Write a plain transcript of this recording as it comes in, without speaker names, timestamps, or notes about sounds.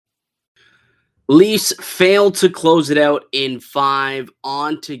Leafs failed to close it out in five.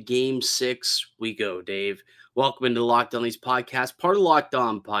 On to game six we go, Dave. Welcome into the Locked On Leafs podcast, part of Locked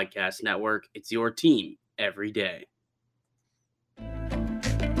On Podcast Network. It's your team every day.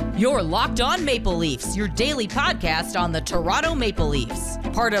 You're Locked On Maple Leafs, your daily podcast on the Toronto Maple Leafs.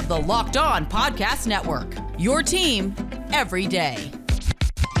 Part of the Locked On Podcast Network, your team every day.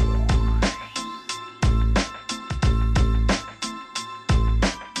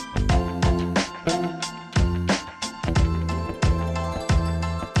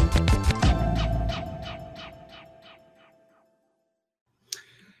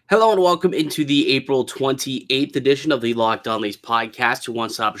 Hello and welcome into the April 28th edition of the Locked On Leafs podcast, your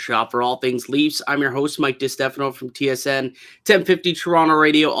one-stop shop for all things Leafs. I'm your host, Mike DiStefano from TSN 1050 Toronto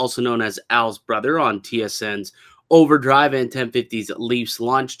Radio, also known as Al's brother on TSN's Overdrive and 1050's Leafs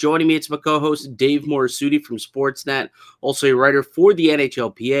Lunch. Joining me, it's my co-host, Dave Morisuti from Sportsnet, also a writer for the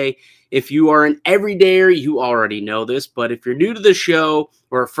NHLPA. If you are an everydayer, you already know this, but if you're new to the show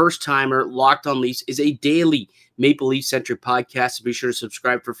or a first-timer, Locked On Leafs is a daily Maple Leaf-centric podcast, so be sure to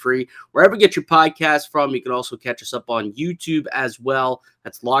subscribe for free wherever you get your podcast from. You can also catch us up on YouTube as well.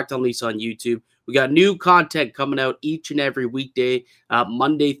 That's Locked On Leafs on YouTube. We got new content coming out each and every weekday,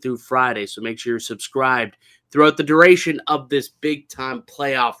 Monday through Friday, so make sure you're subscribed throughout the duration of this big-time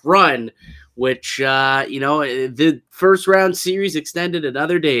playoff run, which, the first-round series extended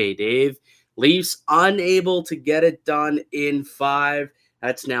another day, Dave. Leafs unable to get it done in five.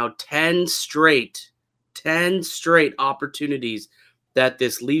 That's now 10 straight opportunities that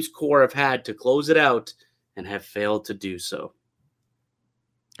this Leafs core have had to close it out and have failed to do so.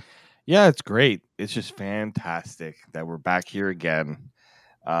 Yeah, it's great. It's just fantastic that we're back here again.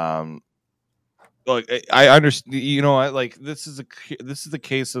 Look, I understand. This is the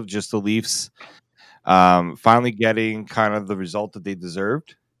case of just the Leafs finally getting kind of the result that they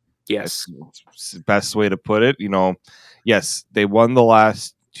deserved. Yes, it's the best way to put it. Yes, they won the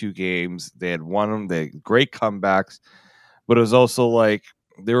last two games. They had won them. They had great comebacks, but it was also like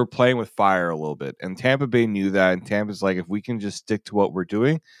they were playing with fire a little bit. And Tampa Bay knew that. And Tampa's like, if we can just stick to what we're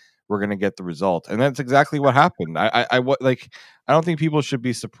doing, we're going to get the result. And that's exactly what happened. I don't think people should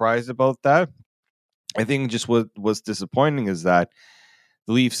be surprised about that. I think just what was disappointing is that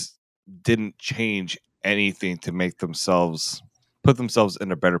the Leafs didn't change anything to put themselves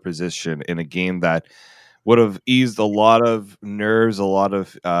in a better position in a game that would have eased a lot of nerves, a lot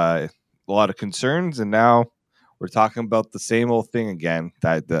of concerns, and now we're talking about the same old thing again.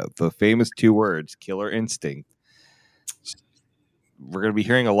 That the famous two words, killer instinct. We're going to be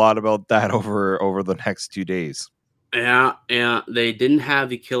hearing a lot about that over the next 2 days. Yeah. They didn't have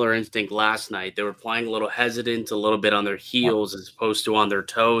the killer instinct last night. They were playing a little hesitant, a little bit on their heels as opposed to on their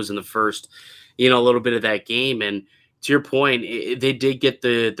toes in the first, little bit of that game. And to your point, they did get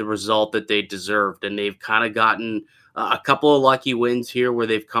the result that they deserved, and they've kind of gotten a couple of lucky wins here where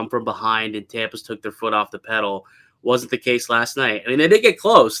they've come from behind and Tampa's took their foot off the pedal. Wasn't the case last night. I mean, they did get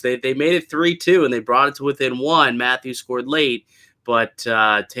close. They made it 3-2, and they brought it to within one. Matthews scored late, but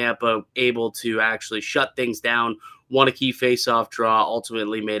Tampa able to actually shut things down, won a key faceoff draw,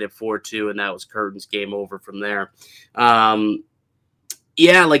 ultimately made it 4-2, and that was curtains, game over from there. How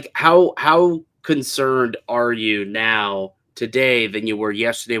concerned are you now today than you were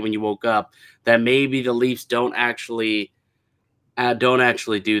yesterday when you woke up that maybe the Leafs don't actually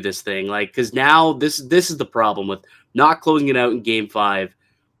do this thing? Because now this is the problem with not closing it out in game five.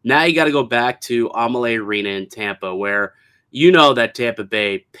 Now you got to go back to Amalie Arena in Tampa, where that Tampa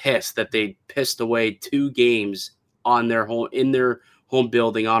Bay pissed that they pissed away 2 games in their home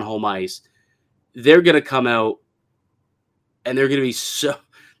building on home ice. They're going to come out and they're going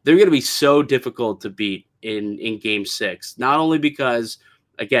to be so difficult to beat in game 6. Not only because,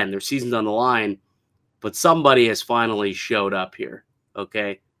 again, their season's on the line, but somebody has finally showed up here,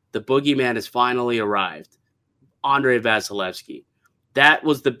 okay? The boogeyman has finally arrived. Andrei Vasilevskiy. That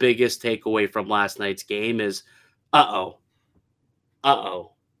was the biggest takeaway from last night's game is, uh-oh.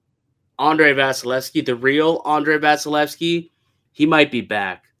 Andrei Vasilevskiy, the real Andrei Vasilevskiy, he might be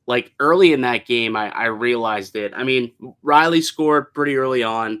back. Like early in that game, I realized it. I mean, Riley scored pretty early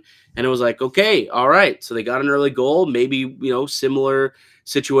on, and it was like, okay, all right. So they got an early goal, maybe, similar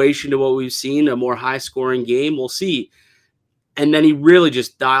situation to what we've seen, a more high-scoring game. We'll see. And then he really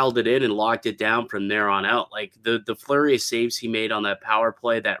just dialed it in and locked it down from there on out. Like the flurry of saves he made on that power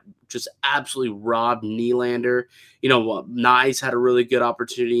play that just absolutely robbed Nylander. Nyes had a really good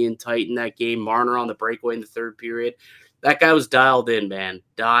opportunity in tight in that game. Marner on the breakaway in the third period. That guy was dialed in, man.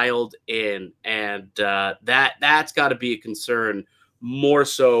 Dialed in. And that's got to be a concern more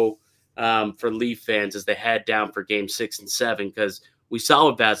so for Leaf fans as they head down for game 6 and 7, because We saw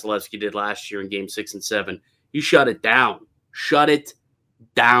what Vasilevsky did last year in Game 6 and 7. You shut it down. Shut it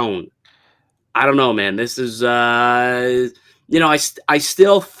down. I don't know, man. This is, I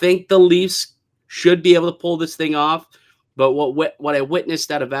still think the Leafs should be able to pull this thing off. But what I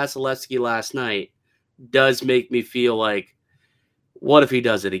witnessed out of Vasilevsky last night does make me feel like, what if he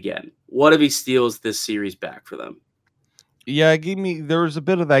does it again? What if he steals this series back for them? Yeah, there was a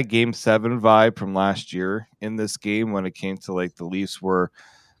bit of that Game 7 vibe from last year in this game when it came to like the Leafs were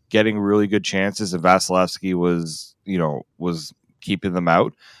getting really good chances and Vasilevsky was keeping them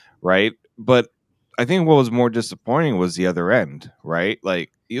out, right? But I think what was more disappointing was the other end, right?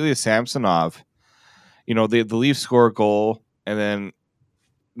 Like Ilya Samsonov, the Leafs score a goal and then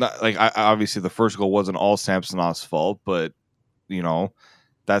obviously the first goal wasn't all Samsonov's fault, but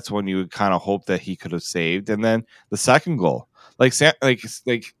that's when you kind of hope that he could have saved. And then the second goal, like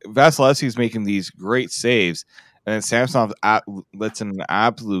Vasilevsky's making these great saves, and then Samsonov lets in an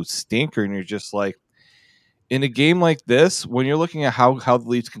absolute stinker, and you're just like, in a game like this, when you're looking at how the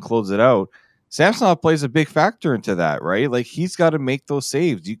Leafs can close it out, Samsonov plays a big factor into that, right? Like he's got to make those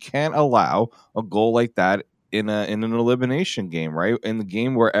saves. You can't allow a goal like that in an elimination game, right? In the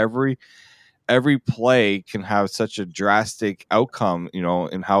game where every play can have such a drastic outcome,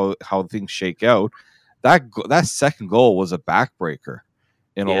 in how things shake out. That second goal was a backbreaker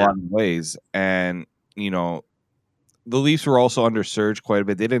in a lot of ways. And, the Leafs were also under surge quite a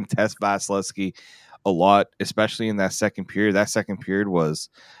bit. They didn't test Vasilevsky a lot, especially in that second period. That second period was,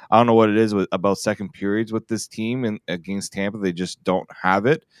 I don't know what it is about second periods with this team and against Tampa. They just don't have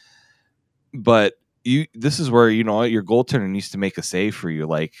it. But this is where, your goaltender needs to make a save for you.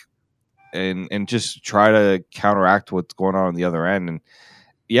 Like, and just try to counteract what's going on the other end. And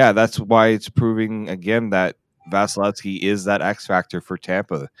yeah, that's why it's proving again that Vasilevsky is that X factor for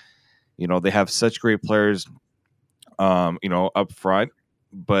Tampa. They have such great players, up front,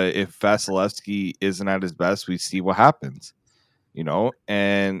 but if Vasilevsky isn't at his best, we see what happens,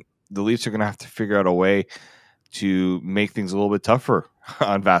 and the Leafs are going to have to figure out a way to make things a little bit tougher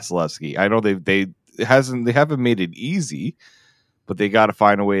on Vasilevsky. I know they haven't made it easy, but they got to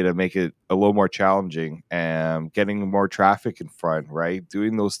find a way to make it a little more challenging and getting more traffic in front, right?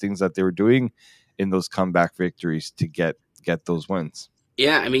 Doing those things that they were doing in those comeback victories to get those wins.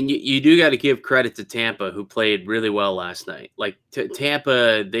 Yeah, I mean, you do got to give credit to Tampa, who played really well last night. Like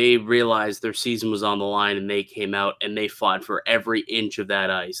Tampa, they realized their season was on the line and they came out and they fought for every inch of that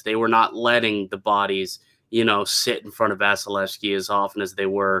ice. They were not letting the bodies, sit in front of Vasilevsky as often as they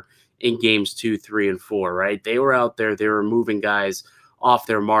were in games 2, 3, and 4, right? They were out there. They were moving guys off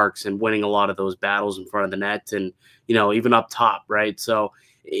their marks and winning a lot of those battles in front of the net and, even up top, right? So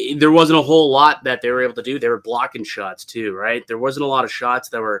there wasn't a whole lot that they were able to do. They were blocking shots too, right? There wasn't a lot of shots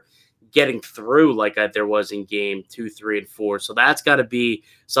that were getting through like there was in game 2, 3, and 4. So that's got to be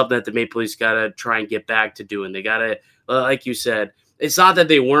something that the Maple Leafs got to try and get back to doing. They got to, like you said, it's not that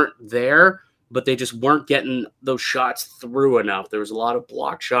they weren't there, but they just weren't getting those shots through enough. There was a lot of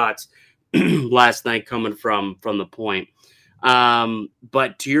block shots last night coming from the point.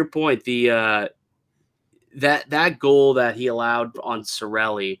 But to your point, the that goal that he allowed on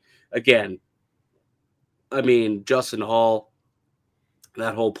Cirelli, again, I mean, Justin Hall,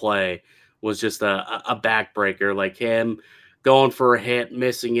 that whole play was just a backbreaker. Like him going for a hit,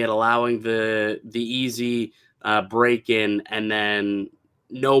 missing it, allowing the easy break in, and then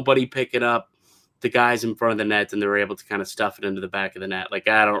nobody picking up the guys in front of the net, and they were able to kind of stuff it into the back of the net. Like,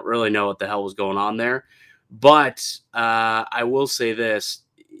 I don't really know what the hell was going on there. But I will say this,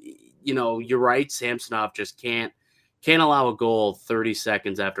 you're right. Samsonov just can't allow a goal 30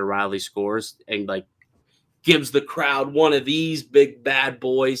 seconds after Riley scores and like gives the crowd one of these big bad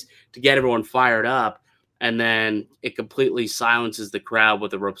boys to get everyone fired up. And then it completely silences the crowd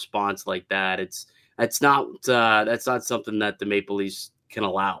with a response like that. That's not something that the Maple Leafs can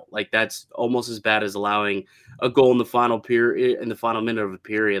allow. Like, that's almost as bad as allowing a goal in the final period, in the final minute of a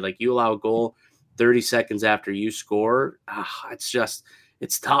period. Like, you allow a goal 30 seconds after you score.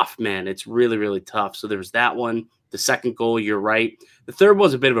 It's tough, man. It's really, really tough. So there's that one. The second goal, you're right. The third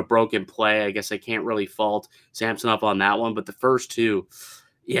was a bit of a broken play. I guess I can't really fault Samsonov on that one. But the first two,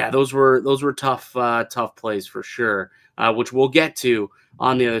 yeah, those were tough plays for sure, which we'll get to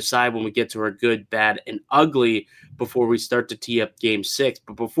on the other side when we get to our good, bad, and ugly before we start to tee up Game 6.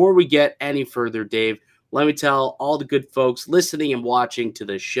 But before we get any further, Dave, let me tell all the good folks listening and watching to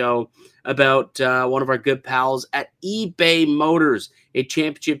the show about one of our good pals at eBay Motors. A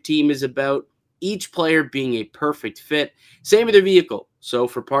championship team is about each player being a perfect fit. Same with their vehicle. So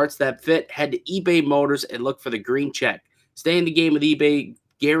for parts that fit, head to eBay Motors and look for the green check. Stay in the game with eBay,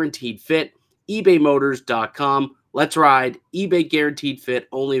 guaranteed fit. ebaymotors.com Let's ride. eBay guaranteed fit,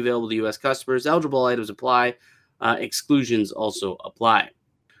 only available to U.S. customers. Eligible items apply. Exclusions also apply.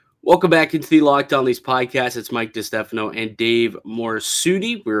 Welcome back into the Locked On Leafs podcast. It's Mike DiStefano and Dave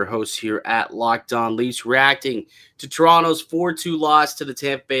Morsuti. We're hosts here at Locked On Leafs, reacting to Toronto's 4-2 loss to the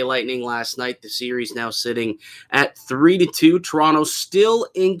Tampa Bay Lightning last night. The series now sitting at 3-2. Toronto still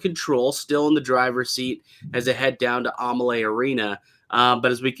in control, still in the driver's seat as they head down to Amalie Arena. But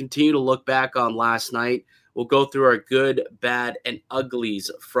as we continue to look back on last night, we'll go through our good, bad, and uglies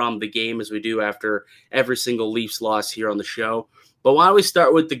from the game as we do after every single Leafs loss here on the show. But why don't we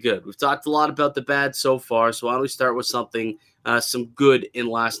start with the good? We've talked a lot about the bad so far, so why don't we start with some good in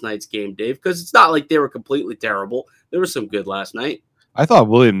last night's game, Dave? Because it's not like they were completely terrible. There was some good last night. I thought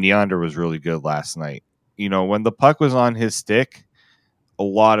William Nylander was really good last night. You know, when the puck was on his stick, a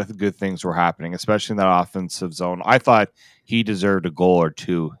lot of good things were happening, especially in that offensive zone. I thought he deserved a goal or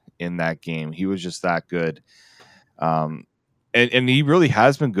two in that game. He was just that good. And he really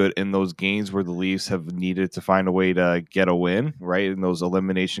has been good in those games where the Leafs have needed to find a way to get a win, right? In those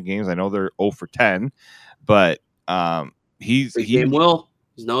elimination games. I know they're 0 for 10, but he's known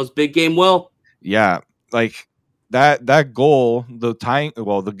his big game Will. Yeah, like that goal, the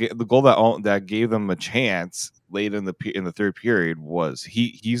goal that gave them a chance late in the third period was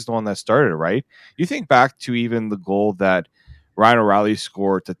he's the one that started it, right? You think back to even the goal that Ryan O'Reilly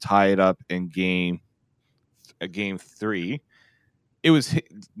scored to tie it up in game 3. It was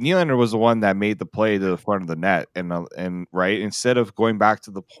Nylander was the one that made the play to the front of the net, and right, instead of going back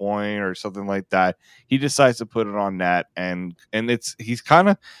to the point or something like that, he decides to put it on net, and he's kind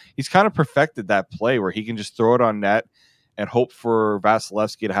of perfected that play where he can just throw it on net and hope for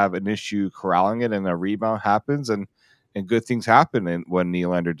Vasilevsky to have an issue corralling it, and a rebound happens, and good things happen when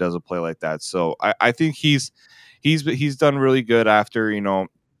Nylander does a play like that. So I think he's done really good after, you know,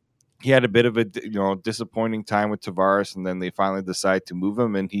 he had a bit of a disappointing time with Tavares, and then they finally decide to move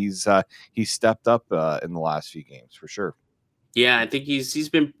him, and he's stepped up in the last few games for sure. Yeah, I think he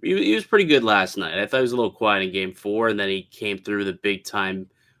was pretty good last night. I thought he was a little quiet in game 4, and then he came through the big time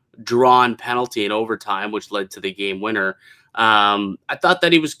drawn penalty in overtime, which led to the game winner. I thought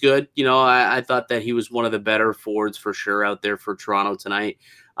that he was good. You know, I thought that he was one of the better forwards for sure out there for Toronto tonight.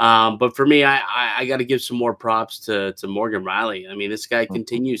 But for me, I got to give some more props to Morgan Rielly. I mean, this guy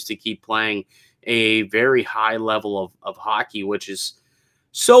continues to keep playing a very high level of hockey, which is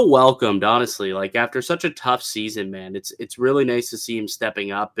so welcomed, honestly. Like, after such a tough season, man, it's really nice to see him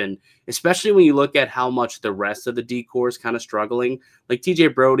stepping up, and especially when you look at how much the rest of the D-corps is kind of struggling. Like,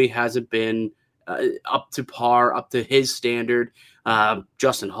 TJ Brody hasn't been up to par, up to his standard.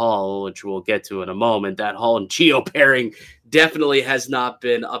 Justin Hall, which we'll get to in a moment, that Hall and Gio pairing definitely has not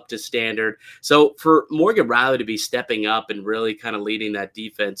been up to standard. So for Morgan Rielly to be stepping up and really kind of leading that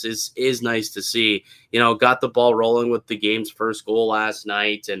defense is nice to see. You know, got the ball rolling with the game's first goal last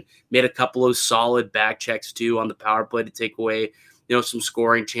night, and made a couple of solid back checks too on the power play to take away, you know, some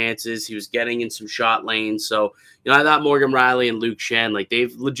scoring chances. He was getting in some shot lanes. So, you know, I thought Morgan Rielly and Luke Schenn, like,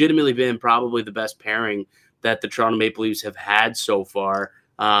 they've legitimately been probably the best pairing that the Toronto Maple Leafs have had so far.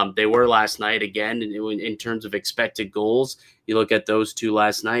 They were last night again in terms of expected goals. You look at those two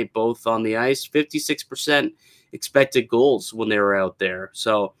last night, both on the ice, 56% expected goals when they were out there.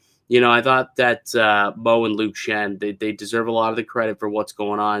 So, you know, I thought that Mo and Luke Schenn, they deserve a lot of the credit for what's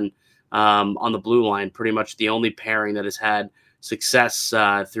going on the blue line. Pretty much the only pairing that has had success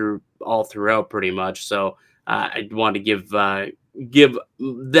throughout pretty much. So I want to give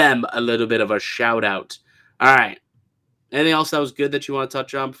them a little bit of a shout out. All right. Anything else that was good that you want to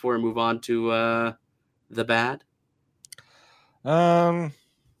touch on before we move on to the bad? I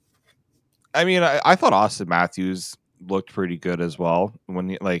mean, I thought Austin Matthews looked pretty good as well.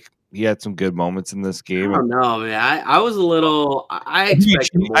 When he had some good moments in this game. I don't know, man. I was a little. I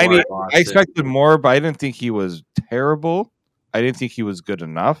expected more. I expected more, but I didn't think he was terrible. I didn't think he was good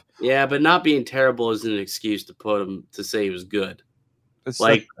enough. Yeah, but not being terrible isn't an excuse to put him to say he was good.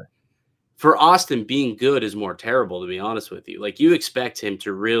 For Austin, being good is more terrible, to be honest with you. Like, you expect him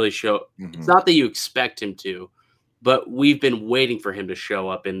to really show. Mm-hmm. It's not that you expect him to, but we've been waiting for him to show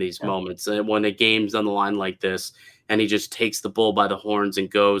up in these moments. And when a game's on the line like this, and he just takes the bull by the horns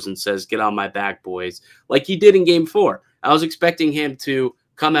and goes and says, "Get on my back, boys," like he did in Game 4. I was expecting him to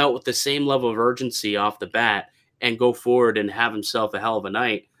come out with the same level of urgency off the bat and go forward and have himself a hell of a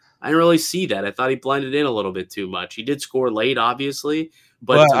night. I didn't really see that. I thought he blended in a little bit too much. He did score late, obviously.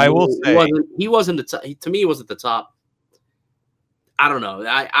 But I will say he wasn't the top. To me, he wasn't the top. I don't know.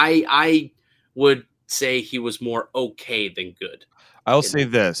 I would say he was more okay than good. I'll say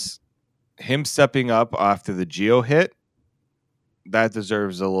this: him stepping up after the Gio hit, that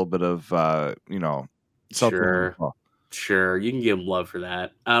deserves a little bit of Sure. Sure. You can give him love for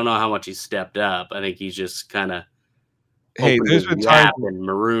that. I don't know how much he stepped up. I think he's just kind of opened his gap, and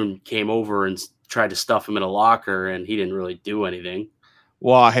Maroon came over and tried to stuff him in a locker, and he didn't really do anything.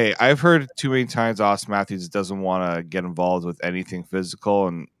 Well, hey, I've heard too many times Auston Matthews doesn't want to get involved with anything physical,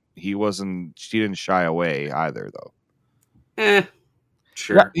 and she didn't shy away either, though.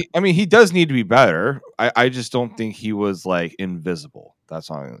 Sure. Yeah, I mean, he does need to be better. I just don't think he was like invisible. That's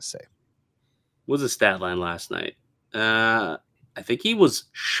all I'm going to say. What was his stat line last night? I think he was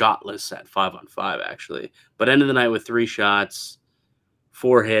shotless at 5-on-5, actually, but ended the night with 3 shots,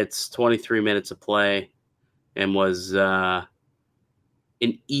 4 hits, 23 minutes of play, and was an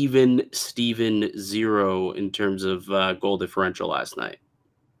even Steven 0 in terms of goal differential last night.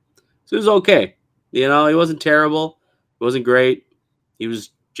 So it was okay. He wasn't terrible. It wasn't great. He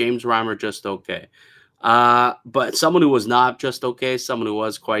was James Reimer, just okay. But someone who was not just okay, someone who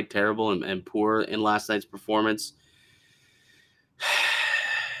was quite terrible and poor in last night's performance,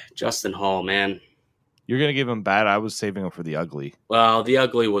 Justin Hall, man. You're going to give him bad? I was saving him for the ugly. Well, the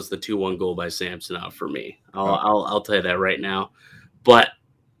ugly was the 2-1 goal by Samsonov for me. I'll tell you that right now. But,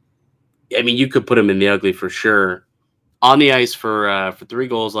 I mean, you could put him in the ugly for sure. On the ice for 3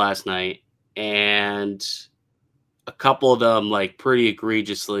 goals last night, and a couple of them, like, pretty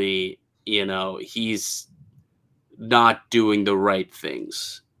egregiously, he's not doing the right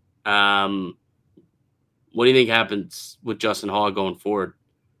things. What do you think happens with Justin Hall going forward?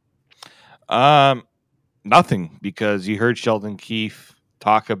 Nothing, because you heard Sheldon Keefe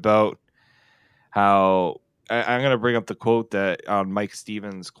talk about how I'm going to bring up the quote that on Mike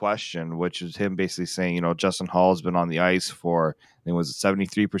Stevens' question, which is him basically saying, Justin Hall has been on the ice for, I think it was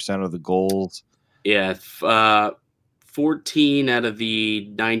 73% of the goals. Yeah, 14 out of the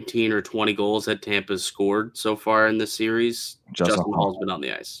 19 or 20 goals that Tampa's scored so far in the series, Justin Hall's been on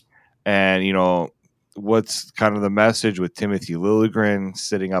the ice. And, what's kind of the message with Timothy Liljegren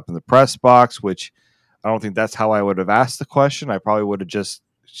sitting up in the press box, which I don't think that's how I would have asked the question. I probably would have just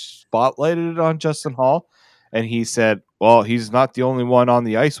spotlighted it on Justin Hall. And he said, well, he's not the only one on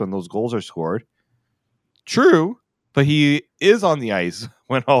the ice when those goals are scored. True, but he is on the ice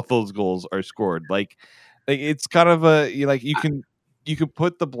when all those goals are scored. Like it's kind of you can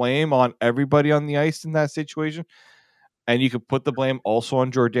put the blame on everybody on the ice in that situation. And you could put the blame also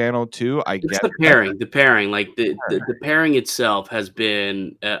on Giordano too. It's the pairing. The pairing, like the pairing itself, has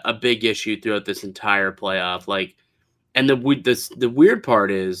been a big issue throughout this entire playoff. Like, and the weird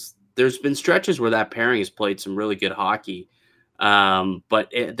part is there's been stretches where that pairing has played some really good hockey,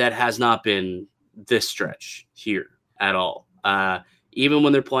 but that has not been this stretch here at all. Even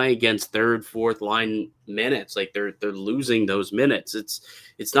when they're playing against third, fourth line minutes, like they're losing those minutes.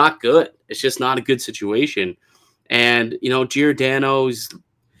 It's not good. It's just not a good situation. And, Giordano's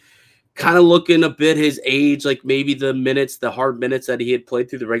kind of looking a bit his age, like maybe the hard minutes that he had played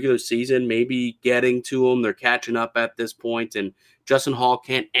through the regular season, maybe getting to him. They're catching up at this point, and Justin Hall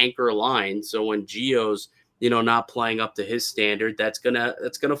can't anchor a line. So when Gio's, not playing up to his standard, that's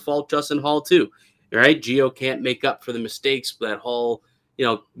gonna fault Justin Hall too, right? Gio can't make up for the mistakes that Hall,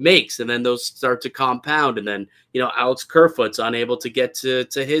 makes, and then those start to compound, and then, Alex Kerfoot's unable to get to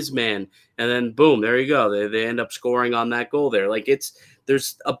his man, and then boom, there you go. They end up scoring on that goal there. Like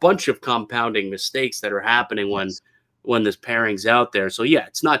there's a bunch of compounding mistakes that are happening when this pairing's out there. So yeah,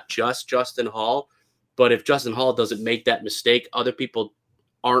 it's not just Justin Hall, but if Justin Hall doesn't make that mistake, other people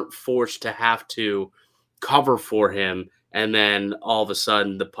aren't forced to have to cover for him. And then all of a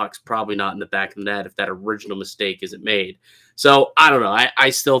sudden the puck's probably not in the back of the net if that original mistake isn't made. So I don't know. I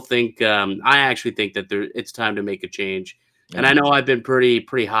still think I actually think that it's time to make a change. Yeah. And I know I've been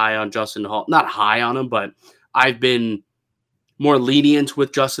pretty high on Justin Hall. Not high on him, but I've been more lenient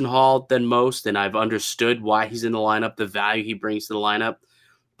with Justin Hall than most, and I've understood why he's in the lineup, the value he brings to the lineup.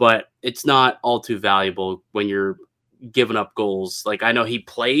 But it's not all too valuable when you're giving up goals. Like, I know he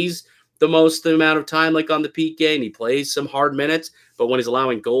plays the most amount of time, like on the PK, and he plays some hard minutes, but when he's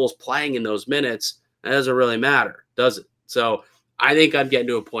allowing goals playing in those minutes, that doesn't really matter, does it? So I think I'm getting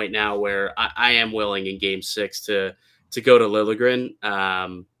to a point now where I am willing in Game 6 to go to Liljegren.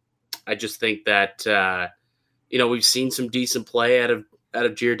 I just think that we've seen some decent play out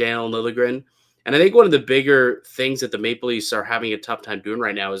of Giordano and Liljegren, and I think one of the bigger things that the Maple Leafs are having a tough time doing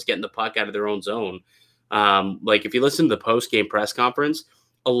right now is getting the puck out of their own zone. Like if you listen to the post-game press conference,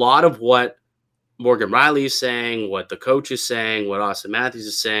 a lot of what Morgan Riley is saying, what the coach is saying, what Auston Matthews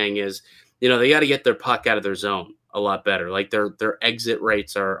is saying is, they got to get their puck out of their zone a lot better. Like their exit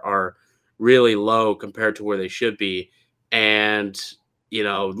rates are really low compared to where they should be. And,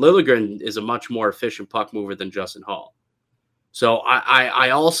 Liljegren is a much more efficient puck mover than Justin Hall. So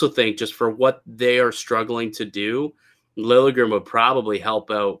I also think just for what they are struggling to do, Liljegren would probably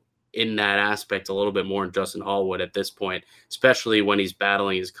help out in that aspect a little bit more than Justin Hall would at this point, especially when he's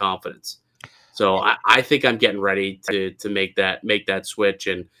battling his confidence. So I think I'm getting ready to make that switch.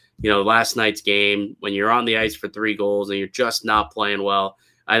 And last night's game, when you're on the ice for 3 goals and you're just not playing well,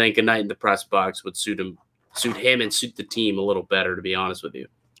 I think a night in the press box would suit him and suit the team a little better, to be honest with you.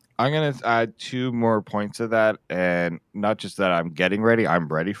 I'm going to add 2 more points to that, and not just that I'm getting ready, I'm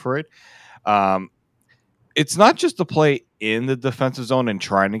ready for it. It's not just the play in the defensive zone and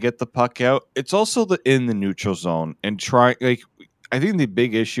trying to get the puck out. It's also in the neutral zone and trying. Like, I think the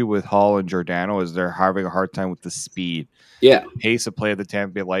big issue with Hall and Giordano is they're having a hard time with the speed, pace of play of the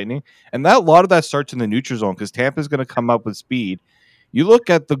Tampa Bay Lightning, and a lot of that starts in the neutral zone because Tampa is going to come up with speed. You look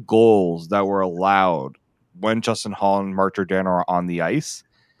at the goals that were allowed when Justin Hall and Mark Giordano are on the ice.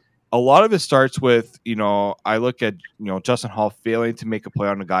 A lot of it starts with, I look at, Justin Hall failing to make a play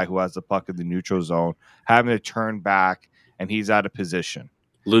on a guy who has the puck in the neutral zone, having to turn back, and he's out of position.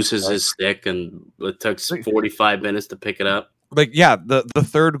 Loses his stick, and it took 45 minutes to pick it up.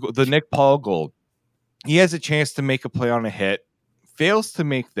 The Nick Paul goal, he has a chance to make a play on a hit, fails to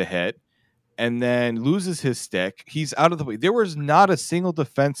make the hit, and then loses his stick. He's out of the way. There was not a single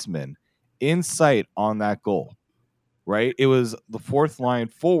defenseman in sight on that goal. Right? It was the 4th line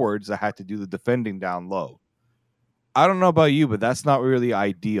forwards that had to do the defending down low. I don't know about you, but that's not really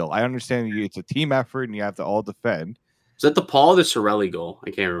ideal. I understand it's a team effort and you have to all defend. Is that the Paul or the Cirelli goal? I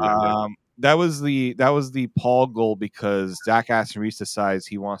can't remember. That was the Paul goal because Zach Aston-Reese decides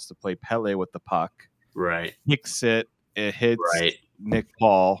he wants to play Pele with the puck. Right. Kicks it. It hits Nick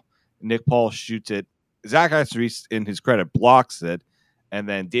Paul. Nick Paul shoots it. Zach Aston-Reese, in his credit, blocks it. And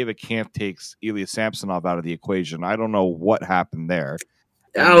then David Kampf takes Ilya Samsonov out of the equation. I don't know what happened there.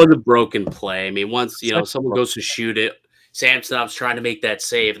 That was a broken play. I mean, once someone goes to shoot it, Samsonov's trying to make that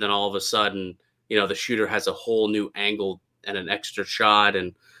save, and then all of a sudden, the shooter has a whole new angle and an extra shot,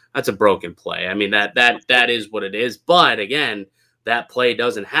 and that's a broken play. I mean, that is what it is. But again, that play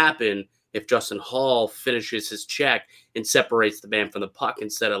doesn't happen if Justin Hall finishes his check and separates the man from the puck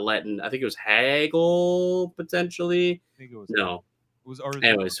instead of letting, I think it was Hagel potentially. I think it was no.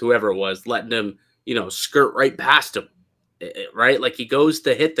 It was whoever it was, letting him, skirt right past him, right? Like he goes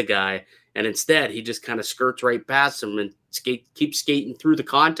to hit the guy, and instead he just kind of skirts right past him and keeps skating through the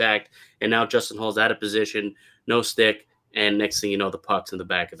contact. And now Justin Hall's out of position, no stick, and next thing you know, the puck's in the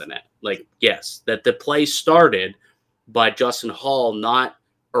back of the net. Like, yes, that the play started by Justin Hall not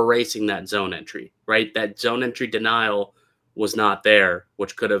erasing that zone entry, right? That zone entry denial was not there,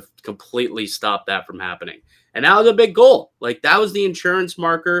 which could have completely stopped that from happening. And that was a big goal. Like, that was the insurance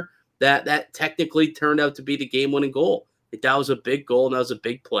marker that technically turned out to be the game-winning goal. Like, that was a big goal, and that was a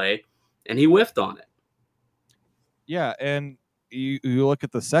big play, and he whiffed on it. Yeah, and you look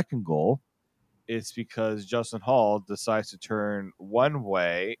at the second goal, it's because Justin Hall decides to turn one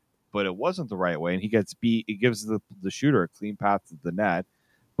way, but it wasn't the right way, and he gets beat. It gives the shooter a clean path to the net,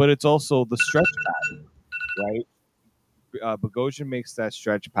 but it's also the stretch pass, right? Bogosian makes that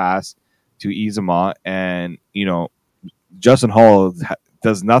stretch pass to Yzerman, and Justin Hall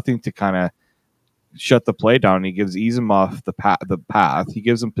does nothing to kind of shut the play down. He gives Yzerman the path. He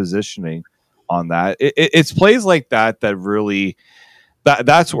gives him positioning on that. It's plays like that really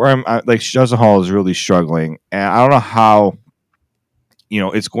that's where I'm like Justin Hall is really struggling, and I don't know how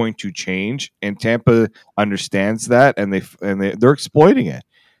it's going to change. And Tampa understands that, and they're exploiting it.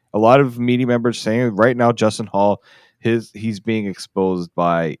 A lot of media members saying right now Justin Hall, he's being exposed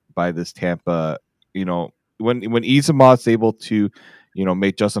by this Tampa. When Yzerman's able to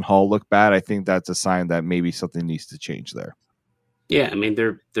make Justin Hall look bad, I think that's a sign that maybe something needs to change there. Yeah, I mean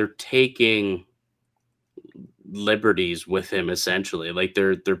they're taking liberties with him essentially. Like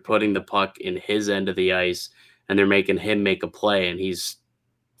they're putting the puck in his end of the ice and they're making him make a play, and he's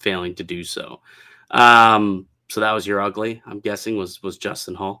failing to do so. So that was your ugly, I'm guessing, was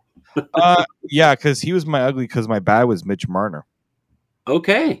Justin Hall. Yeah, because he was my ugly. Because my bad was Mitch Marner.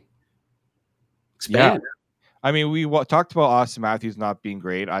 Okay, expand. Yeah. I mean, we talked about Auston Matthews not being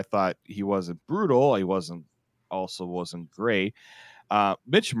great. I thought he wasn't brutal. He wasn't great.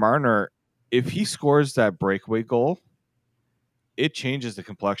 Mitch Marner, if he scores that breakaway goal, it changes the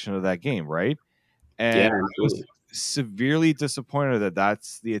complexion of that game, right? And Yeah, I was severely disappointed that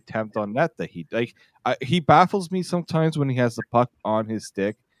that's the attempt on net that he baffles me sometimes when he has the puck on his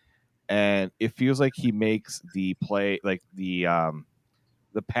stick, and it feels like he makes the play like the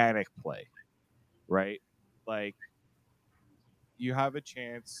panic play, right? Like you have a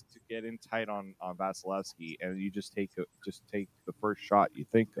chance to get in tight on Vasilevsky, and you just take the first shot you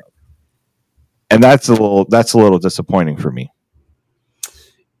think of, and that's a little disappointing for me.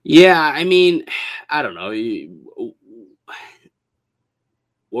 Yeah, I mean, I don't know.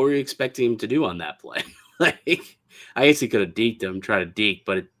 What were you expecting him to do on that play? Like, I guess he could have deked him, try to deke,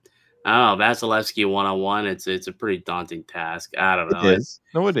 but I don't know. Vasilevsky one-on-one, it's a pretty daunting task. I don't It know. is.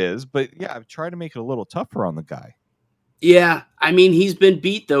 No, it is. But yeah, I've tried to make it a little tougher on the guy. Yeah, I mean, he's been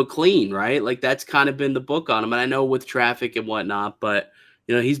beat though clean, right? Like that's kind of been the book on him. And I know with traffic and whatnot, but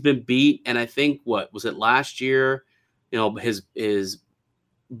he's been beat. And I think what was it last year? His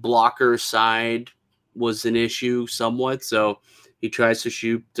blocker side was an issue somewhat. So he tries to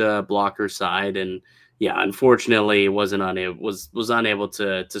shoot blocker side, and yeah, unfortunately, was unable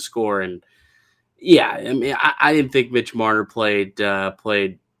to score. And yeah, I mean, I didn't think Mitch Marner played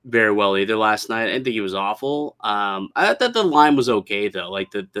very well either last night. I didn't think he was awful. I thought the line was okay though.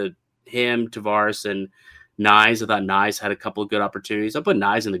 Like the him, Tavares, and Nyes. I thought Nyes had a couple of good opportunities. I put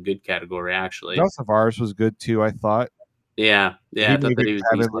Nyes in the good category actually. Tavares was good too, I thought. Yeah. I thought that he was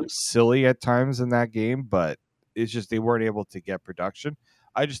kind of decent. silly at times in that game, but it's just they weren't able to get production.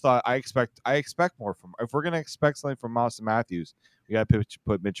 I just thought I expect more from. If we're gonna expect something from Austin Matthews, we got to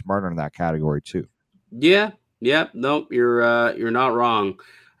put Mitch Marner in that category too. Yeah. No, you're not wrong.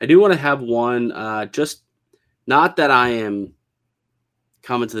 I do want to have one. Just not that I am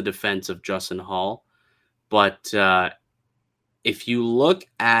coming to the defense of Justin Hall, but if you look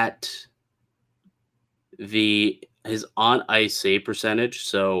at his on ice save percentage,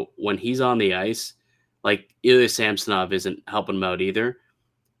 so when he's on the ice, like Ilya Samsonov isn't helping him out either.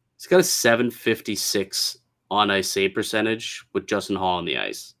 He's got a 756 on ice save percentage with Justin Hall on the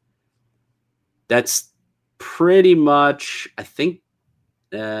ice. That's pretty much, I think,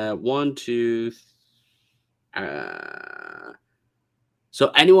 one, two.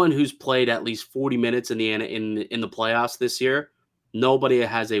 So anyone who's played at least 40 minutes in the playoffs this year, nobody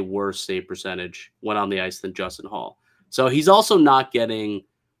has a worse save percentage when on the ice than Justin Hall. So he's also not getting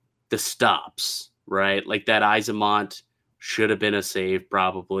the stops, right? Like that Yzerman should have been a save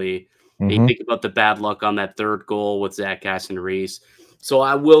probably. Mm-hmm. You think about the bad luck on that third goal with Zach Aston-Reese. So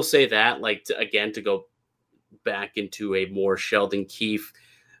I will say that, like, to go back into a more Sheldon Keefe,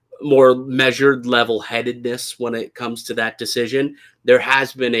 more measured level-headedness when it comes to that decision. There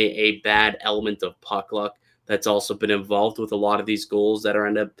has been a bad element of puck luck that's also been involved with a lot of these goals that are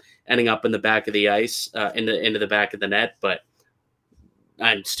ending up in the back of the ice, into the back of the net. But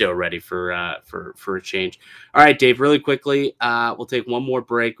I'm still ready for a change. All right, Dave, really quickly, we'll take one more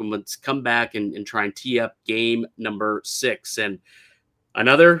break and let's come back and try and tee up game number 6. And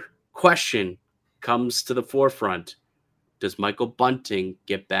another question comes to the forefront. Does Michael Bunting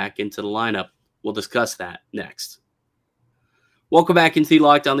get back into the lineup? We'll discuss that next. Welcome back into the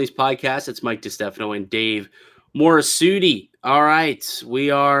Locked On Leafs podcast. It's Mike DiStefano and Dave Morassutti. All right, we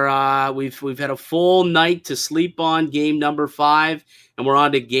are we've had a full night to sleep on game number 5, and we're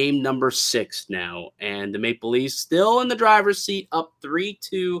on to game number 6 now. And the Maple Leafs still in the driver's seat, up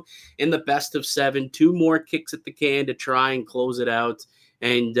 3-2 in the best of 7. 2 more kicks at the can to try and close it out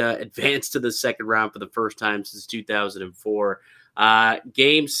and advance to the second round for the first time since 2004.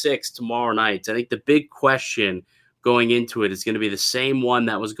 Game 6 tomorrow night. I think the big question going into it is going to be the same one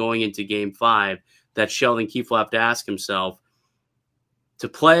that was going into game 5 that Sheldon Keefe will have to ask himself: to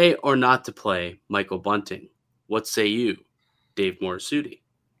play or not to play Michael Bunting? What say you, Dave Morassutti?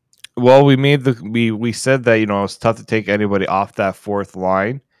 Well, we said that it's tough to take anybody off that fourth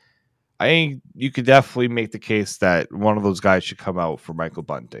line. I think you could definitely make the case that one of those guys should come out for Michael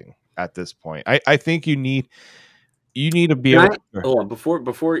Bunting at this point. I think you need to be able to... Hold on,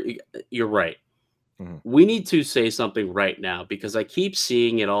 before you're right. Mm-hmm. We need to say something right now because I keep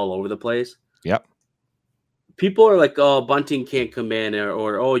seeing it all over the place. Yep. People are like, "Oh, Bunting can't come in,"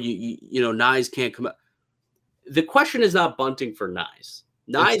 or "Oh, Nyes can't come out." The question is not Bunting for Nyes.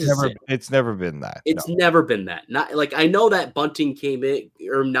 It's never been that. It's never been that. Not like I know that Bunting came in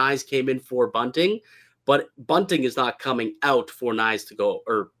or Nyes came in for Bunting, but Bunting is not coming out for Nyes to go,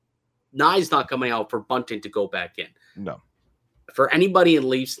 or Nyes not coming out for Bunting to go back in. No. For anybody in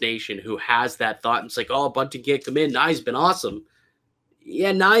Leafs Nation who has that thought, and it's like, "Oh, Bunting can't come in. Nyes been awesome."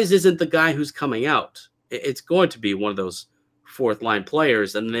 Yeah, Nyes isn't the guy who's coming out. It's going to be one of those fourth line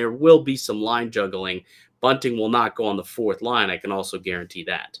players, and there will be some line juggling. Bunting will not go on the fourth line. I can also guarantee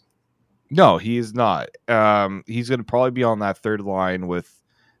that. No, he is not. He's going to probably be on that third line with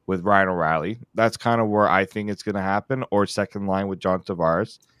Ryan O'Reilly. That's kind of where I think it's going to happen, or second line with John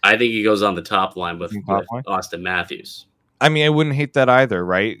Tavares. I think he goes on the top line with Austin Matthews. I mean, I wouldn't hate that either,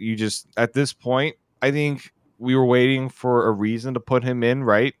 right? You just, at this point, I think we were waiting for a reason to put him in,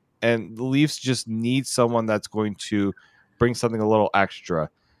 right? And the Leafs just need someone that's going to bring something a little extra,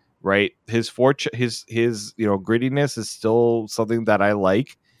 right? His grittiness is still something that I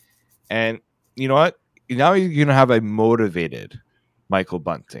like. And you know what? Now you're going to have a motivated Michael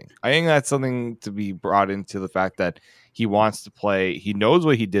Bunting. I think that's something to be brought into the fact that he wants to play. He knows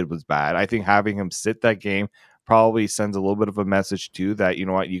what he did was bad. I think having him sit that game probably sends a little bit of a message too that, you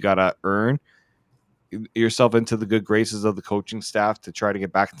know what, you got to earn yourself into the good graces of the coaching staff to try to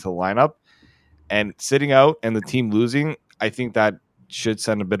get back into the lineup. And sitting out and the team losing, I think that should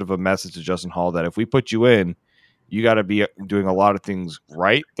send a bit of a message to Justin Hall that if we put you in, you got to be doing a lot of things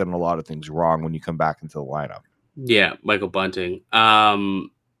right than a lot of things wrong when you come back into the lineup. Yeah, Michael Bunting.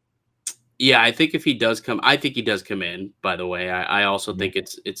 Yeah, I think if he does come, I think he does come in, by the way. I also think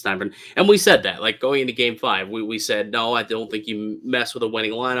it's time for him. And we said that, like going into game 5, we said, no, I don't think you mess with a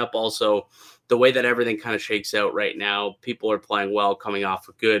winning lineup. Also, the way that everything kind of shakes out right now, people are playing well, coming off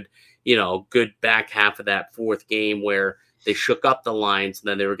a good back half of that 4th game where they shook up the lines and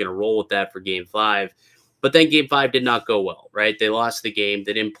then they were going to roll with that for game 5. But then game 5 did not go well, right? They lost the game.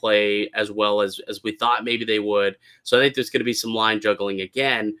 They didn't play as well as we thought maybe they would. So I think there's going to be some line juggling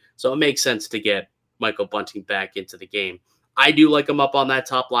again. So it makes sense to get Michael Bunting back into the game. I do like him up on that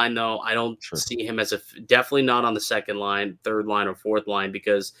top line, though. I don't see him as definitely not on the second line, third line, or fourth line,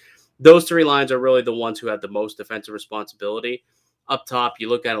 because those 3 lines are really the ones who have the most defensive responsibility. Up top, you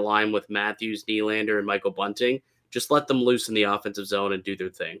look at a line with Matthews, Nylander, and Michael Bunting. Just let them loose in the offensive zone and do their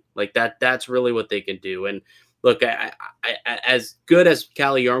thing. Like that's really what they can do. And look, I as good as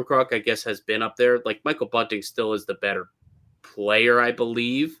Calle Jarnkrok, I guess, has been up there, like Michael Bunting still is the better player, I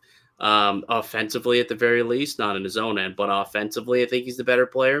believe. Offensively, at the very least, not in his own end, but offensively, I think he's the better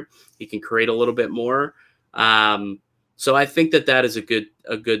player. He can create a little bit more. So I think that is a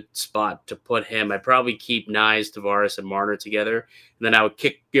good spot to put him. I'd probably keep Knies, Tavares, and Marner together. And then I would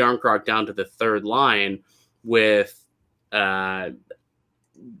kick Jarnkrok down to the third line with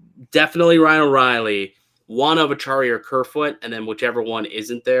definitely Ryan O'Reilly, one of Achari or Kerfoot, and then whichever one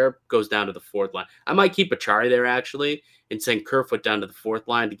isn't there goes down to the fourth line. I might keep Achari there, actually, and send Kerfoot down to the fourth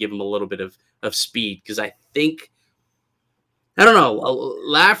line to give him a little bit of speed, because I think, I don't know,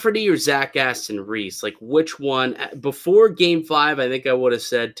 Lafferty or Zach Aston Reese, like which one? Before game 5, I think I would have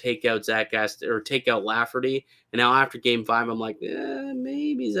said take out Zach Aston or take out Lafferty. And now after game 5, I'm like,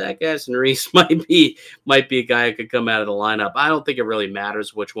 maybe Zach Aston Reese might be a guy who could come out of the lineup. I don't think it really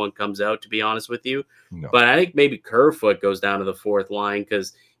matters which one comes out, to be honest with you. No. But I think maybe Kerfoot goes down to the fourth line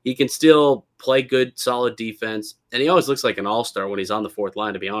because he can still play good, solid defense. And he always looks like an all-star when he's on the fourth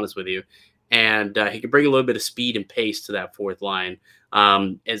line, to be honest with you. And he can bring a little bit of speed and pace to that fourth line.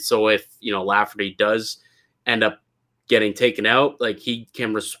 And so if, Lafferty does end up getting taken out, like he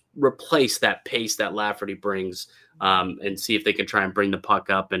can replace that pace that Lafferty brings, and see if they can try and bring the puck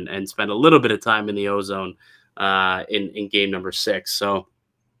up and spend a little bit of time in the ozone in game number 6. So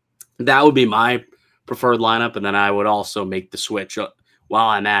that would be my preferred lineup. And then I would also make the switch while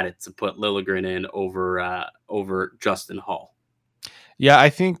I'm at it to put Liljegren in over Justin Hall. Yeah,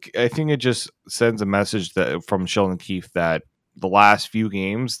 I think it just sends a message that from Sheldon Keefe that the last few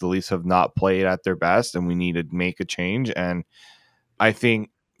games the Leafs have not played at their best, and we need to make a change. And I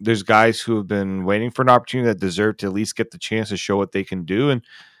think there's guys who have been waiting for an opportunity that deserve to at least get the chance to show what they can do. And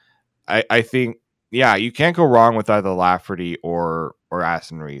I think, yeah, you can't go wrong with either Lafferty or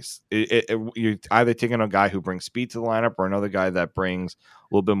Aston Reese. You're either taking a guy who brings speed to the lineup or another guy that brings a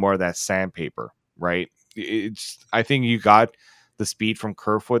little bit more of that sandpaper, right? I think you got the speed from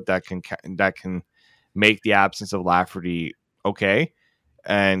Kerfoot that can make the absence of Lafferty okay.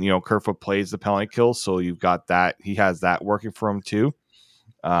 And, Kerfoot plays the penalty kill, so you've got that. He has that working for him too.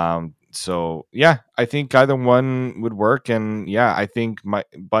 So, yeah, I think either one would work. And, yeah, I think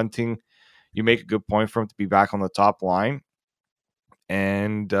Bunting, you make a good point for him to be back on the top line.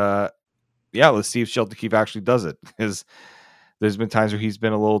 And, let's see if Sheldon Keefe actually does it, because there's been times where he's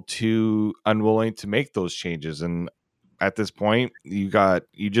been a little too unwilling to make those changes. And at this point, you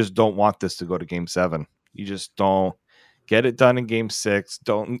just don't want this to go to game 7. You just don't. Get it done in game 6.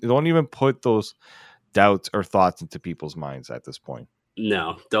 Don't even put those doubts or thoughts into people's minds at this point.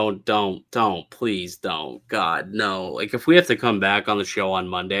 No, don't, please don't. God, no. Like if we have to come back on the show on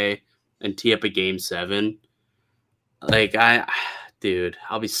Monday and tee up a game 7, like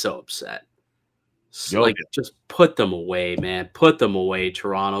I'll be so upset. So, just put them away, man. Put them away,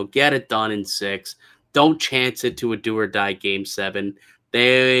 Toronto. Get it done in 6. Don't chance it to a do or die game 7.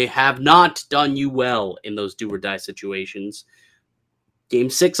 They have not done you well in those do or die situations. Game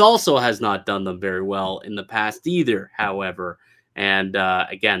 6 also has not done them very well in the past either, however. And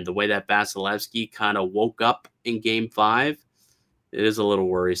again, the way that Vasilevsky kind of woke up in game 5, it is a little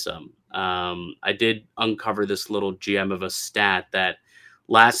worrisome. I did uncover this little gem of a stat that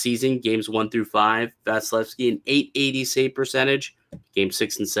Last season, games 1 through 5, Vasilevsky an .880 save percentage. Game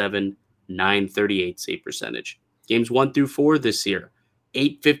 6 and 7, .938 save percentage. Games 1 through 4 this year,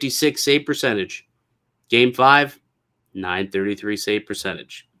 .856 save percentage. Game 5, .933 save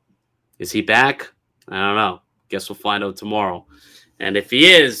percentage. Is he back? I don't know. Guess we'll find out tomorrow. And if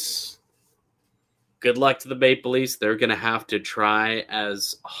he is, good luck to the Maple Leafs. They're going to have to try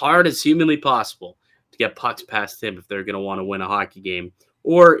as hard as humanly possible to get pucks past him if they're going to want to win a hockey game.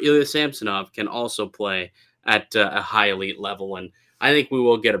 Or Ilya Samsonov can also play at a high elite level. And I think we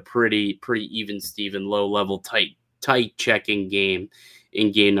will get a pretty even Steven, low level, tight checking game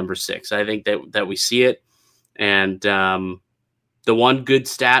in game number 6. I think that we see it. And the one good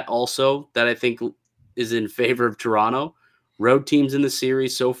stat also that I think is in favor of Toronto, road teams in the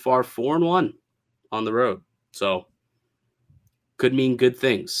series so far 4-1 on the road. So could mean good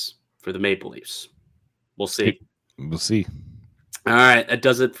things for the Maple Leafs. We'll see. We'll see. All right, that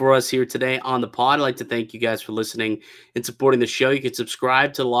does it for us here today on the pod. I'd like to thank you guys for listening and supporting the show. You can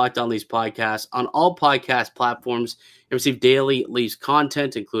subscribe to the Locked On Leafs podcast on all podcast platforms and receive daily Leafs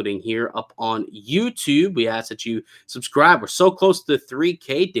content, including here up on YouTube. We ask that you subscribe. We're so close to the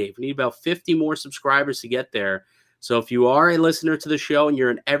 3K, Dave. We need about 50 more subscribers to get there. So if you are a listener to the show and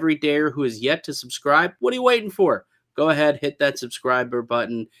you're an everydayer who is yet to subscribe, what are you waiting for? Go ahead, hit that subscriber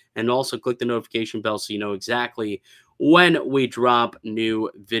button, and also click the notification bell so you know exactly when we drop new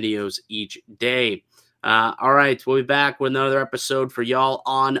videos each day. All right, we'll be back with another episode for y'all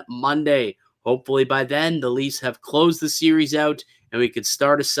on Monday. Hopefully by then, the Leafs have closed the series out and we could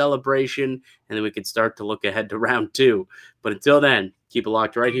start a celebration, and then we could start to look ahead to round 2. But until then, keep it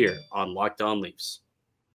locked right here on Locked On Leafs.